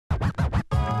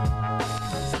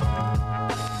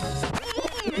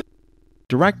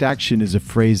Direct action is a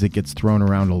phrase that gets thrown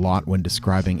around a lot when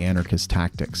describing anarchist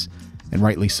tactics, and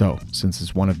rightly so, since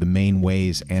it's one of the main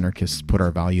ways anarchists put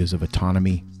our values of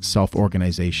autonomy,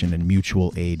 self-organization, and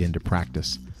mutual aid into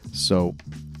practice. So,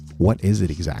 what is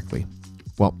it exactly?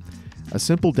 Well, a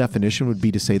simple definition would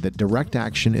be to say that direct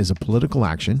action is a political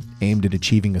action aimed at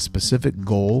achieving a specific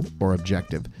goal or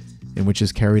objective, in which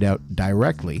is carried out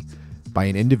directly by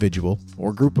an individual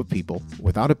or group of people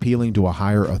without appealing to a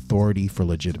higher authority for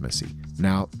legitimacy.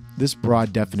 Now, this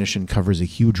broad definition covers a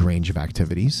huge range of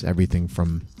activities, everything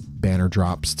from banner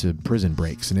drops to prison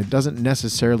breaks, and it doesn't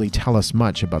necessarily tell us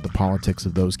much about the politics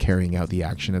of those carrying out the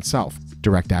action itself.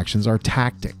 Direct actions are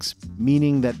tactics,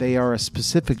 meaning that they are a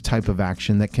specific type of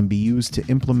action that can be used to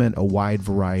implement a wide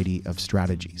variety of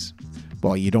strategies.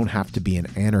 While you don't have to be an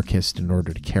anarchist in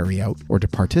order to carry out or to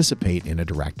participate in a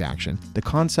direct action, the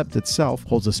concept itself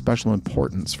holds a special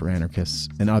importance for anarchists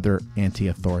and other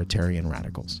anti-authoritarian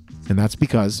radicals. And that's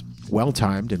because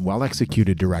well-timed and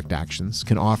well-executed direct actions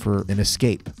can offer an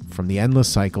escape from the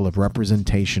endless cycle of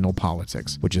representational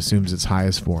politics, which assumes its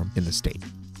highest form in the state.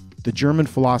 The German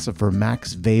philosopher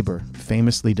Max Weber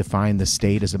famously defined the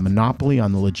state as a monopoly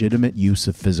on the legitimate use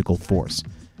of physical force.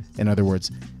 In other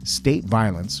words, state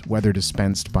violence, whether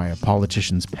dispensed by a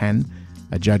politician's pen,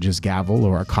 a judge's gavel,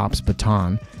 or a cop's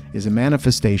baton, is a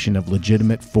manifestation of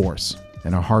legitimate force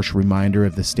and a harsh reminder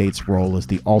of the state's role as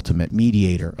the ultimate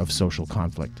mediator of social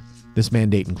conflict. This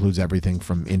mandate includes everything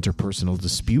from interpersonal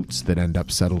disputes that end up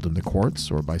settled in the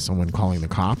courts or by someone calling the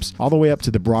cops, all the way up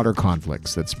to the broader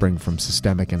conflicts that spring from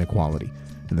systemic inequality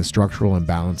and the structural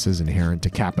imbalances inherent to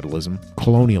capitalism,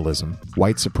 colonialism,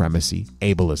 white supremacy,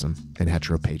 ableism, and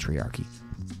heteropatriarchy.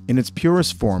 In its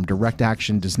purest form, direct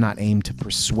action does not aim to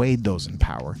persuade those in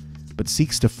power, but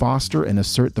seeks to foster and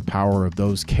assert the power of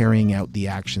those carrying out the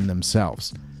action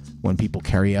themselves. When people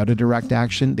carry out a direct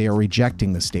action, they are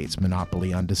rejecting the state's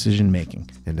monopoly on decision-making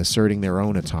and asserting their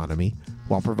own autonomy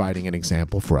while providing an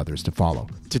example for others to follow.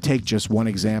 To take just one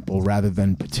example, rather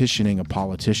than petitioning a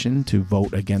politician to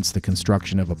vote against the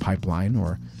construction of a pipeline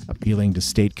or appealing to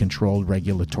state-controlled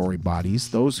regulatory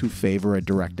bodies, those who favor a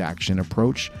direct action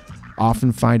approach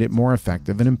often find it more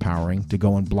effective and empowering to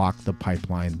go and block the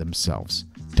pipeline themselves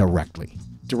directly.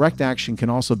 Direct action can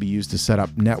also be used to set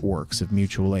up networks of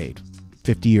mutual aid.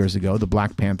 50 years ago, the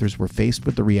Black Panthers were faced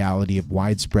with the reality of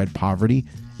widespread poverty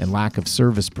and lack of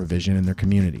service provision in their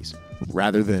communities.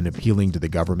 Rather than appealing to the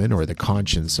government or the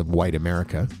conscience of white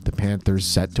America, the Panthers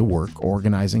set to work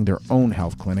organizing their own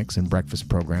health clinics and breakfast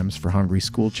programs for hungry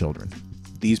school children.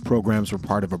 These programs were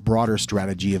part of a broader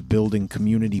strategy of building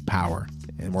community power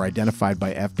and were identified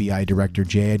by FBI Director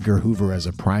J. Edgar Hoover as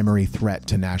a primary threat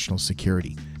to national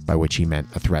security, by which he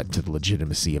meant a threat to the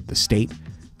legitimacy of the state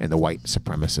and the white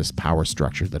supremacist power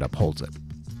structure that upholds it.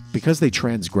 Because they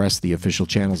transgress the official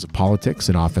channels of politics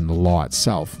and often the law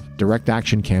itself, direct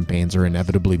action campaigns are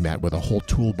inevitably met with a whole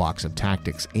toolbox of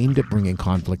tactics aimed at bringing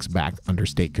conflicts back under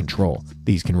state control.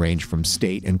 These can range from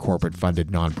state and corporate-funded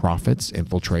nonprofits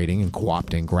infiltrating and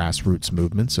co-opting grassroots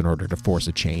movements in order to force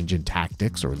a change in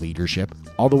tactics or leadership,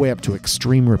 all the way up to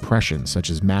extreme repression such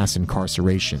as mass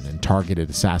incarceration and targeted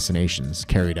assassinations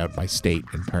carried out by state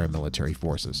and paramilitary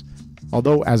forces.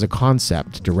 Although as a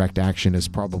concept, direct action has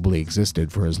probably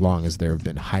existed for as long as there have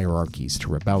been hierarchies to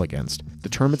rebel against, the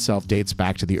term itself dates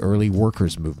back to the early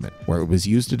workers' movement, where it was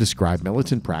used to describe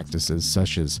militant practices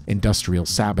such as industrial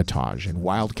sabotage and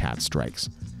wildcat strikes.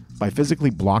 By physically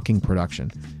blocking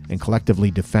production and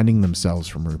collectively defending themselves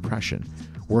from repression,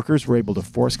 workers were able to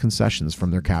force concessions from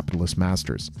their capitalist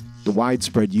masters. The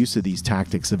widespread use of these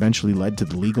tactics eventually led to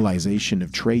the legalization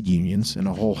of trade unions and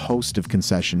a whole host of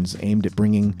concessions aimed at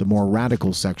bringing the more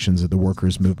radical sections of the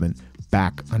workers' movement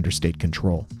back under state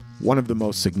control. One of the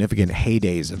most significant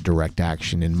heydays of direct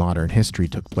action in modern history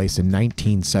took place in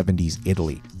 1970s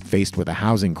Italy. Faced with a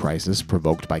housing crisis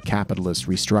provoked by capitalist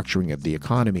restructuring of the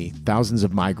economy, thousands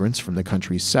of migrants from the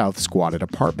country's south squatted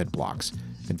apartment blocks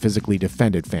and physically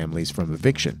defended families from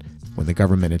eviction. When the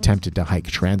government attempted to hike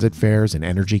transit fares and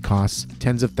energy costs,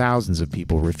 tens of thousands of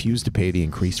people refused to pay the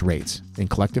increased rates in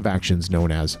collective actions known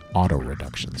as auto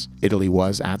reductions. Italy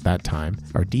was, at that time,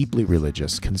 a deeply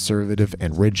religious, conservative,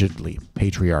 and rigidly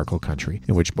patriarchal country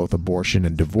in which both abortion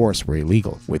and divorce were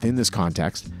illegal. Within this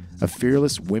context, a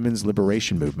fearless women's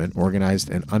liberation movement organized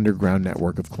an underground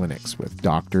network of clinics with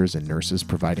doctors and nurses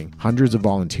providing hundreds of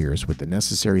volunteers with the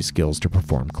necessary skills to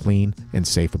perform clean and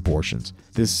safe abortions.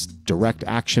 This direct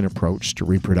action approach to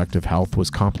reproductive health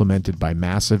was complemented by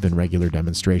massive and regular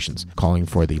demonstrations calling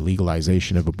for the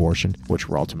legalization of abortion, which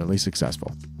were ultimately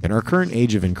successful. In our current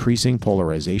age of increasing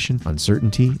polarization,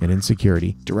 uncertainty, and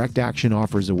insecurity, direct action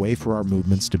offers a way for our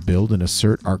movements to build and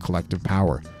assert our collective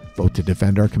power, both to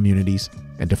defend our communities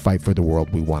and to fight for the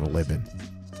world we want to live in.